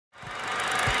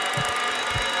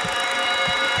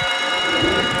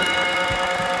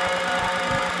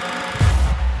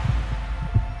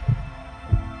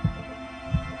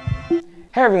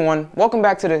Hey everyone, welcome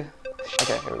back to the...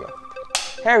 Okay, here we go.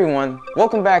 Hey everyone,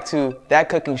 welcome back to That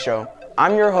Cooking Show.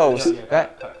 I'm your host.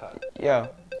 Cut. Yo.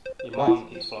 Your mom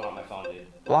keeps blowing up my phone, dude.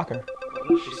 Block her.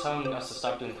 No, she's telling us to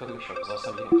stop doing cooking shows. Last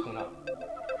time you didn't clean up.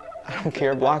 I don't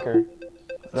care, block her.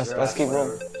 Let's keep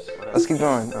rolling. Let's keep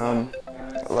going.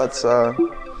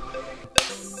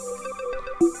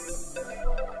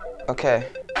 Okay.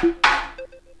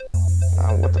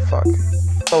 What the fuck?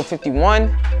 Episode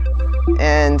 51,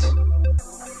 and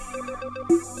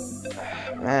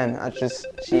man,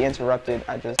 she interrupted.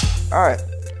 All right.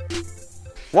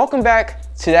 Welcome back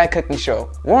to That Cooking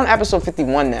Show. We're on episode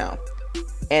 51 now,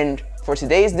 and for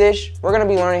today's dish, we're gonna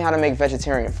be learning how to make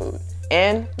vegetarian food,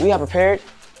 and we have prepared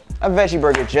a veggie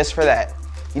burger just for that.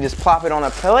 You just plop it on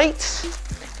a plate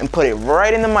and put it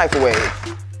right in the microwave.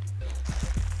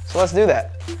 So let's do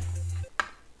that.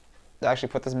 Actually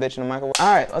put this bitch in the microwave.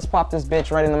 All right, let's pop this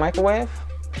bitch right in the microwave.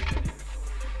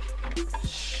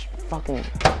 Fucking.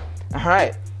 All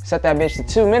right, set that bitch to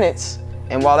 2 minutes.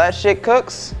 And while that shit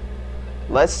cooks,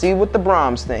 let's see what the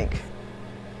bruhms think.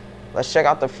 Let's check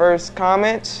out the first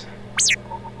comment.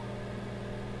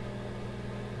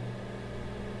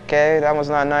 Okay, that one's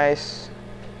not nice.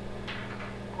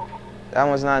 That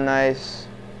one's not nice.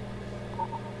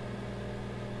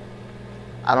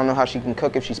 I don't know how she can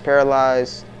cook if she's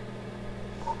paralyzed.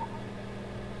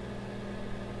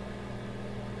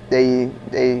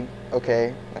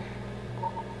 Okay.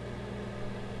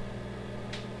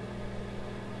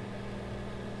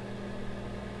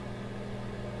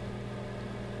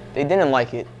 They didn't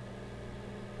like it.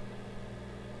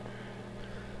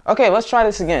 Okay, let's try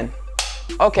this again.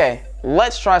 Okay,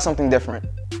 let's try something different.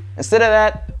 Instead of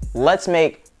that, let's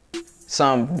make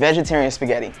some vegetarian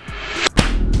spaghetti.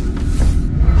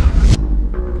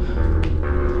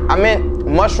 I meant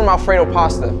mushroom Alfredo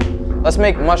pasta. Let's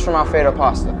make mushroom Alfredo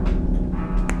pasta.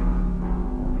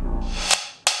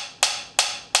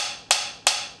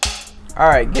 All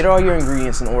right, get all your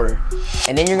ingredients in order.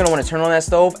 And then you're gonna wanna turn on that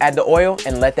stove, add the oil,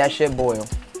 and let that shit boil.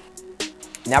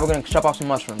 Now we're gonna chop off some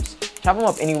mushrooms. Chop them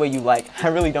up any way you like. I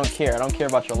really don't care. I don't care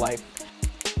about your life.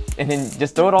 And then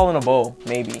just throw it all in a bowl,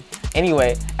 maybe.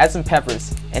 Anyway, add some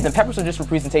peppers. And the peppers are just for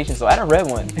presentation, so add a red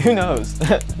one. Who knows?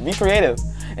 Be creative.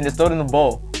 And just throw it in the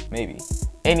bowl, maybe.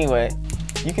 Anyway,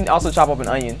 you can also chop up an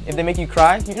onion. If they make you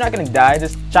cry, you're not gonna die.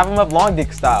 Just chop them up long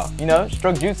dick style. You know,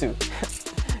 stroke jutsu.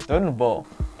 Throw it in a bowl.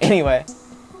 Anyway,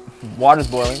 water's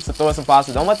boiling, so throw in some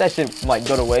pasta. Don't let that shit like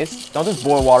go to waste. Don't just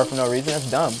boil water for no reason. That's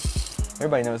dumb.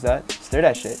 Everybody knows that. Stir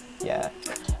that shit. Yeah.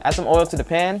 Add some oil to the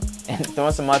pan and throw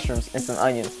in some mushrooms and some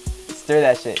onions. Stir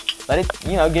that shit. Let it,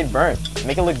 you know, get burnt.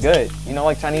 Make it look good. You know,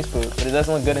 like Chinese food, but it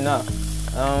doesn't look good enough.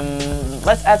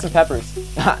 Let's add some peppers.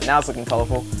 Now it's looking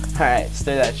colorful. All right,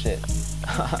 stir that shit.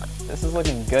 This is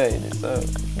looking good. It's so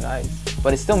nice,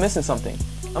 but it's still missing something.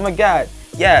 Oh my god.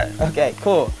 Yeah. Okay.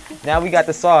 Cool. Now we got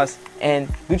the sauce, and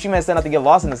Gucci Man said not to get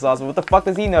lost in the sauce, but what the fuck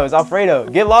does he know? It's Alfredo.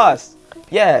 Get lost.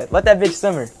 Yeah, let that bitch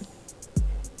simmer.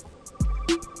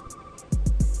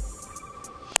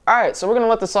 Alright, so we're gonna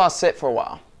let the sauce sit for a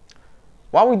while.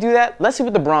 While we do that, let's see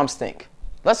what the bruhms think.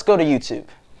 Let's go to YouTube.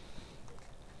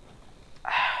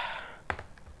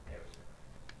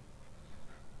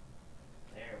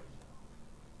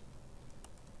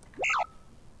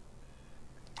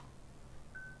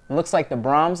 Looks like the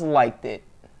bruhms liked it.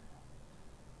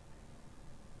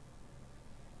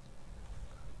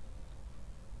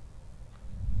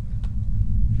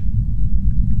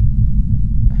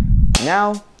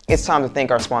 Now, it's time to thank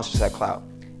our sponsors at Cloud.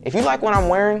 If you like what I'm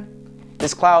wearing,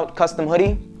 this Cloud custom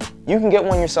hoodie, you can get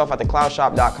one yourself at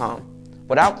thecloudshop.com.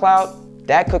 Without Cloud,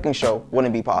 That Cooking Show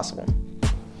wouldn't be possible.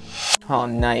 Oh,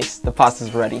 nice. The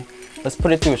pasta's ready. Let's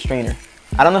put it through a strainer.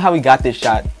 I don't know how we got this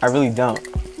shot. I really don't.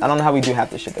 I don't know how we do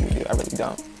half the shit that we do. I really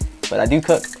don't. But I do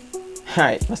cook. All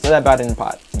right, let's throw that batter in the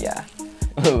pot. Yeah.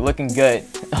 Ooh, looking good.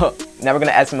 Oh, now we're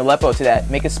gonna add some Aleppo to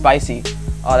that. Make it spicy.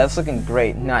 Oh, that's looking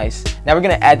great. Nice. Now we're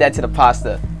gonna add that to the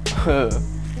pasta.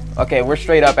 Okay, we're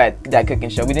straight up at That Cooking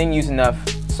Show. We didn't use enough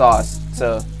sauce,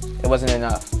 so it wasn't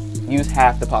enough. Use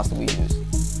half the pasta we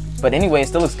used. But anyway, it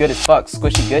still looks good as fuck.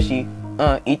 Squishy gushy.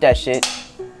 Eat that shit.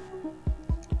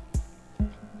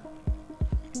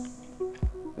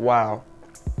 Wow.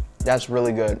 That's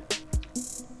really good.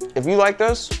 If you like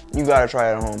this, you gotta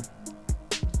try it at home.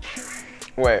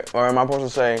 Wait, or am I supposed to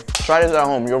say, try this at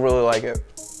home, you'll really like it.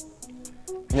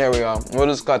 There we go. We'll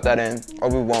just cut that in, or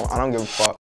we won't. I don't give a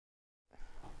fuck.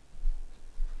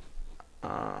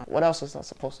 What else was I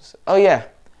supposed to say? Oh yeah,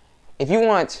 if you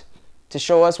want to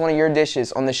show us one of your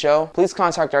dishes on the show, please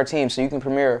contact our team so you can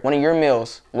premiere one of your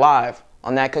meals live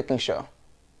on That Cooking Show.